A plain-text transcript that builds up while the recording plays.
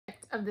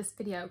of this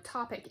video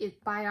topic is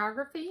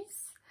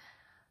biographies,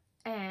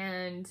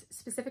 and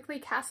specifically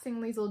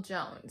casting Leisel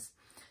Jones.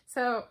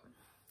 So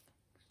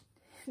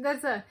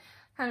that's a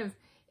kind of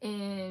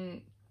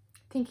in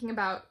thinking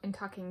about and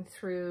talking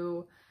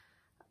through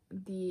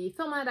the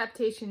film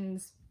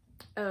adaptations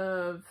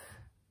of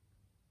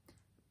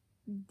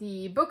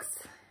the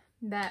books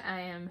that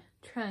I am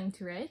trying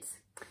to write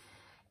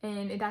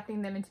and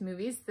adapting them into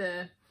movies.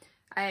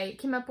 I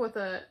came up with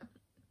a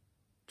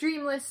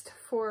dream list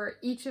for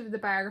each of the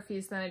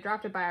biographies, then I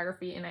dropped a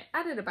biography and I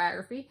added a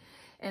biography,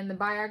 and the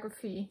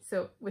biography,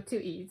 so with 2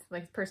 E's,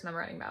 like the person I'm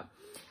writing about,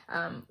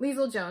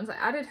 Leisel Jones, I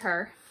added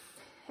her,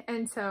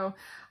 and so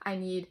I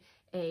need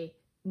a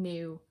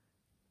new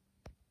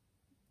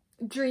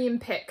dream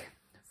pick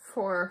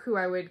for who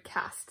I would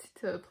cast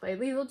to play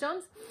Leisel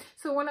Jones.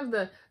 So one of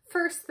the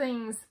first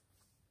things,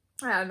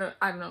 I don't know,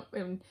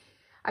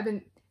 I've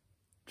been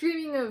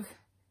dreaming of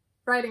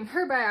writing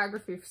her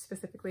biography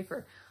specifically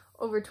for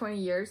over 20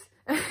 years.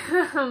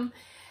 And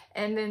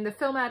then the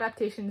film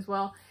adaptations,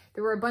 well,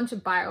 there were a bunch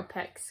of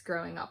biopics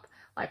growing up,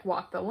 like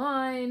Walk the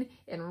Line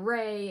and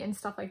Ray and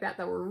stuff like that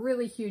were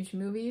really huge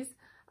movies.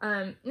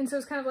 And so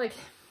it's kind of like,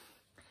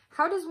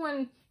 how does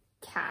one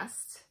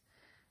cast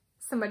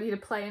somebody to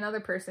play another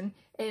person?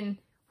 And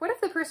what if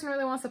the person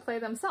really wants to play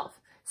themselves?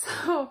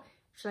 So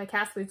should I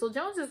cast Leisel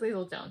Jones as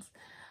Leisel Jones?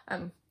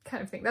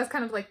 Kind of thing. That's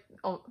kind of like,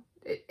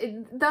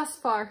 thus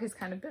far has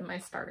kind of been my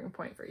starting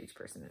point for each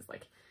person, is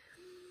like,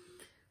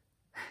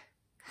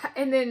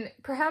 and then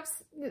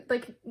perhaps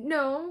like,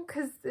 no,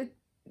 because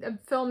a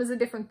film is a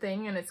different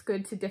thing, and it's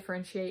good to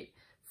differentiate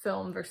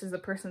film versus a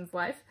person's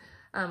life,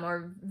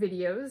 or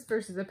videos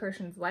versus a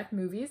person's life,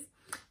 movies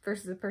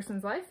versus a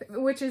person's life,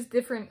 which is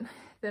different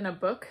than a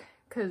book,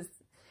 because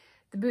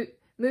the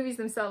movies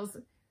themselves,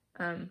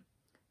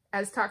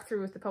 as talked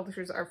through with the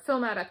publishers, are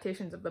film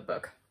adaptations of the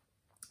book.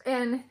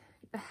 And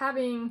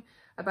having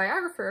a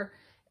biographer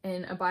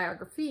and a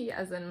biography,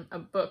 as in a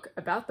book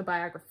about the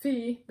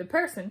biography, the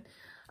person,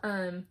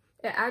 it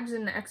adds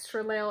an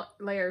extra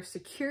layer of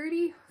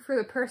security for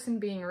the person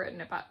being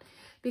written about,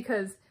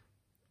 because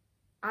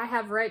I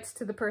have rights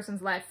to the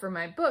person's life for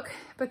my book,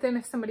 but then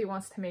if somebody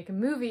wants to make a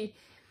movie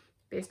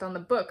based on the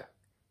book,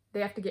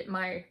 they have to get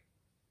my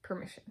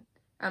permission.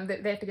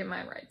 They have to get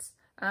my rights.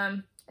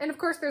 And of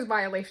course there's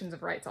violations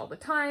of rights all the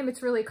time.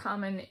 It's really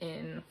common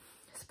in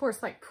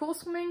sports like pool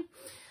swimming,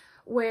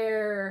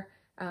 where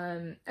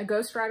a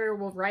ghostwriter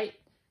will write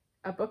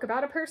a book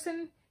about a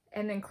person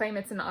and then claim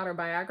it's an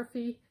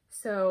autobiography.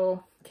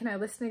 So can I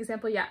list an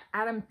example? Yeah,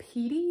 Adam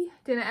Peaty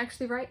didn't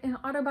actually write an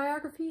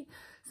autobiography.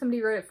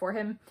 Somebody wrote it for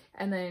him,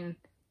 and then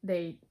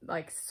they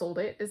like sold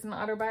it as an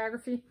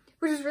autobiography,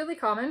 which is really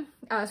common.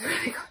 It's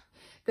really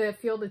the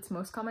field it's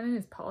most common in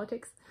is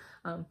politics.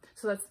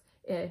 So that's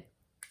an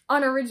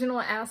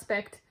unoriginal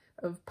aspect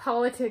of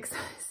politics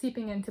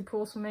seeping into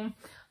pool swimming.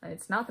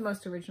 It's not the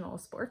most original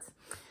of sports.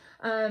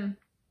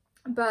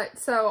 But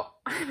so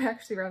I'm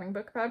actually writing a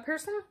book about a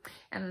person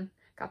and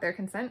got their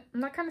consent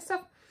and that kind of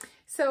stuff.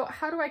 So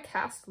how do I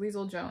cast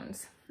Leisel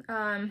Jones?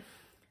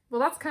 Well,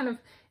 that's kind of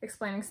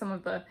explaining some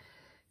of the,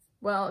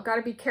 well,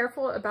 gotta be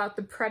careful about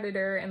the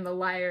predator and the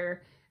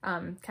liar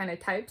kind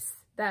of types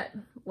that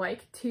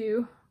like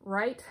to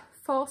write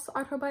false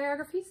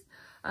autobiographies,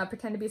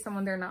 pretend to be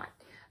someone they're not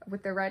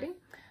with their writing.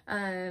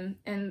 And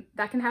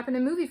that can happen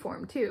in movie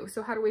form too.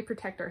 So how do we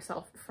protect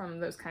ourselves from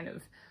those kind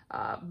of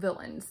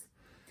villains?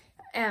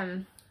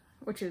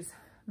 Which is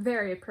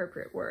very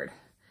appropriate word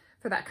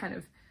for that kind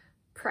of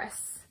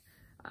press.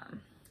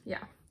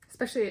 Yeah,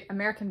 especially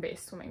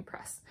American-based swimming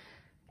press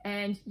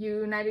and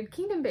United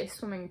Kingdom-based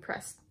swimming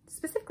press.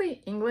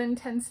 Specifically, England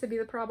tends to be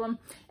the problem,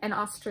 and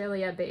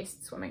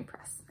Australia-based swimming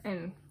press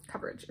and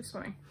coverage of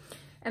swimming.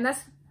 And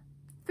that's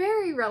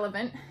very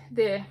relevant.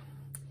 The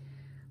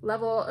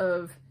level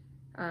of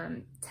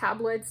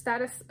tabloid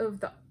status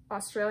of the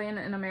Australian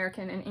and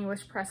American and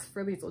English press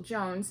for Leisel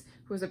Jones,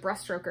 who was a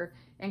breaststroker,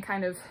 and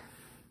kind of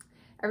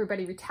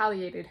everybody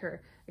retaliated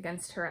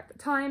against her at the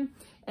time,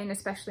 and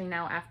especially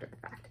now after the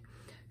fact.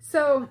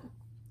 So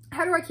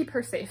how do I keep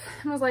her safe?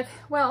 And I was like,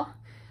 well,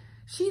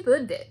 she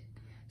lived it.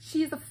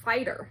 She's a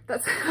fighter.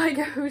 That's like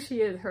who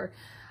she is.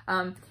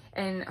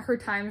 And her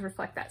times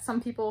reflect that. Some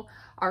people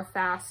are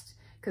fast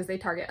because they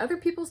target other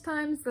people's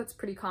times. That's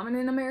pretty common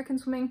in American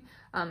swimming.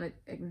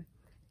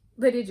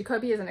 Lydia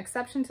Jacobi is an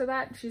exception to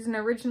that. She's an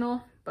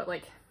original, but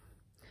like,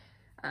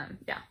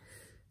 yeah,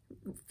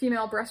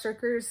 female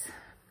breaststrokers.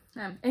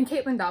 And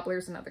Caitlin Dobler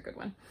is another good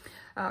one,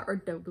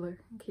 or Dobler,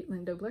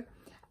 Caitlin Dobler.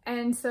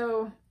 And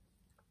so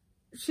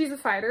she's a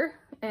fighter,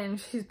 and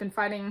she's been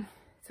fighting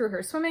through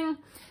her swimming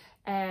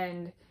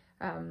and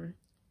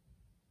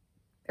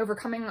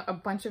overcoming a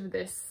bunch of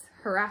this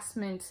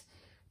harassment,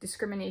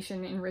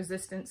 discrimination, and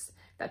resistance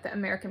that the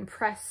American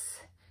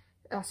press,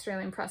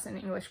 Australian press, and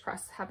English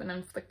press have been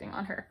inflicting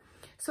on her.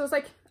 So it's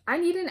like, I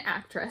need an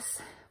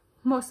actress.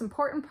 Most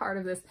important part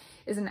of this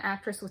is an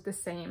actress with the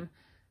same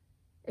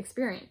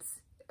experience.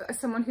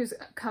 Someone who's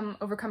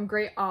overcome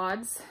great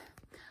odds,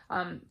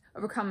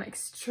 overcome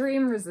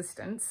extreme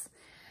resistance,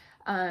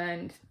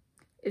 and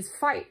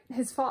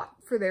has fought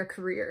for their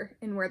career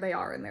and where they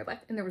are in their life.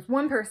 And there was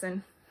one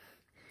person,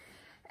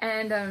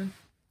 and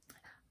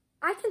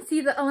I can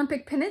see the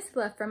Olympic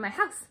Peninsula from my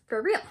house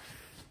for real.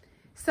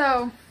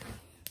 So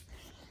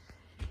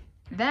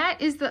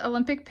that is the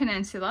Olympic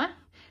Peninsula.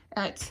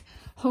 It's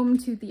home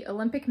to the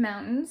Olympic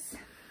Mountains,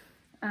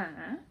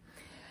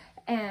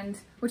 and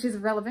which is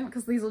relevant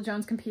because Leisel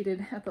Jones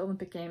competed at the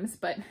Olympic Games,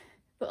 but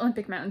the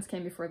Olympic Mountains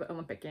came before the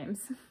Olympic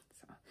Games.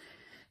 So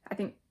I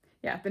think,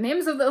 yeah, the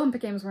names of the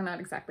Olympic Games were not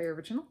exactly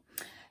original.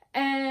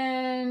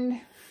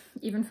 And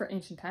even for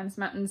ancient times,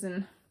 mountains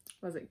in,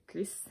 was it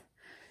Greece,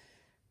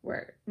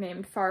 were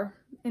named far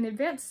in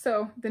advance.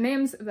 So the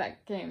names of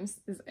that games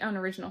is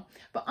unoriginal.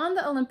 But on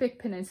the Olympic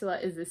Peninsula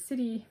is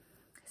a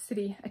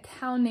a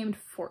town named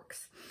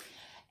Forks.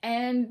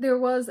 And there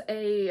was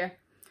a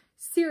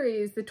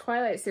series, the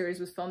Twilight series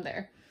was filmed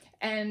there.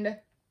 And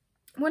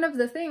one of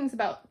the things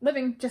about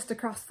living just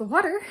across the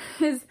water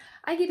is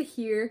I get to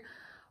hear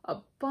a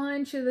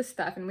bunch of the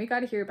stuff, and we got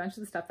to hear a bunch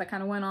of the stuff that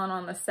kind of went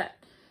on the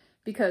set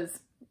because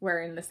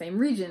we're in the same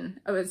region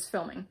of its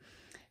filming.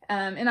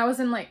 And I was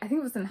in, like, I think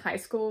it was in high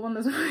school when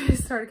those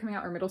movies started coming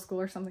out, or middle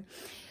school or something.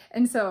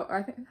 And so,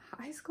 I think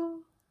high school?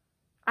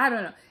 I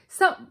don't know.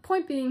 So,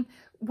 point being,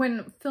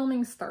 when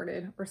filming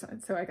started, or something,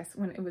 so I guess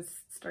when it was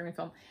starting to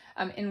film,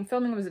 and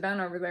filming was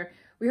done over there,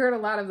 we heard a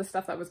lot of the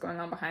stuff that was going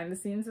on behind the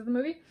scenes of the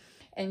movie.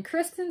 And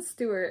Kristen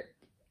Stewart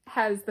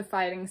has the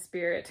fighting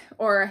spirit,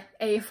 or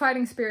a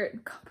fighting spirit,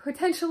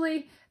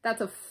 potentially,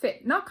 that's a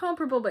fit, not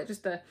comparable, but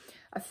just a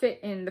fit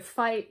in the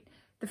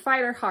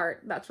fighter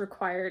heart that's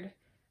required,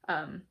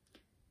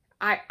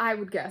 I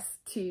would guess,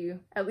 to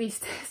at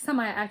least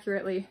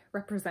semi-accurately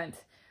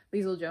represent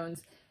Leisel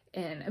Jones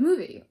in a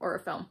movie or a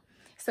film.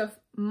 So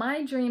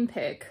my dream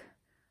pick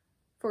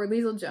for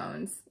Leisel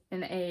Jones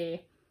in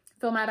a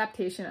film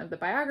adaptation of the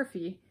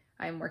biography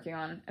I'm working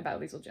on about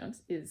Leisel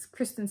Jones is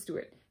Kristen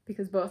Stewart,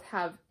 because both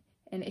have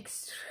an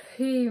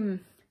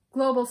extreme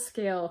global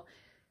scale.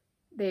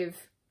 They've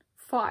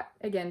fought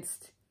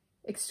against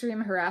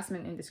extreme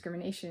harassment and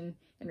discrimination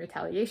and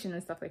retaliation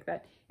and stuff like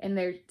that, and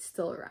they're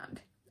still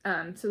around.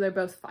 So they're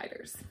both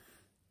fighters.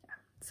 Yeah.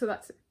 So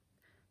that's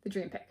the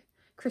dream pick.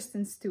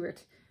 Kristen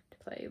Stewart to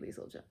play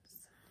Leisel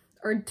Jones,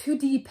 or to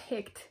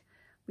depict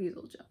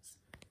Leisel Jones.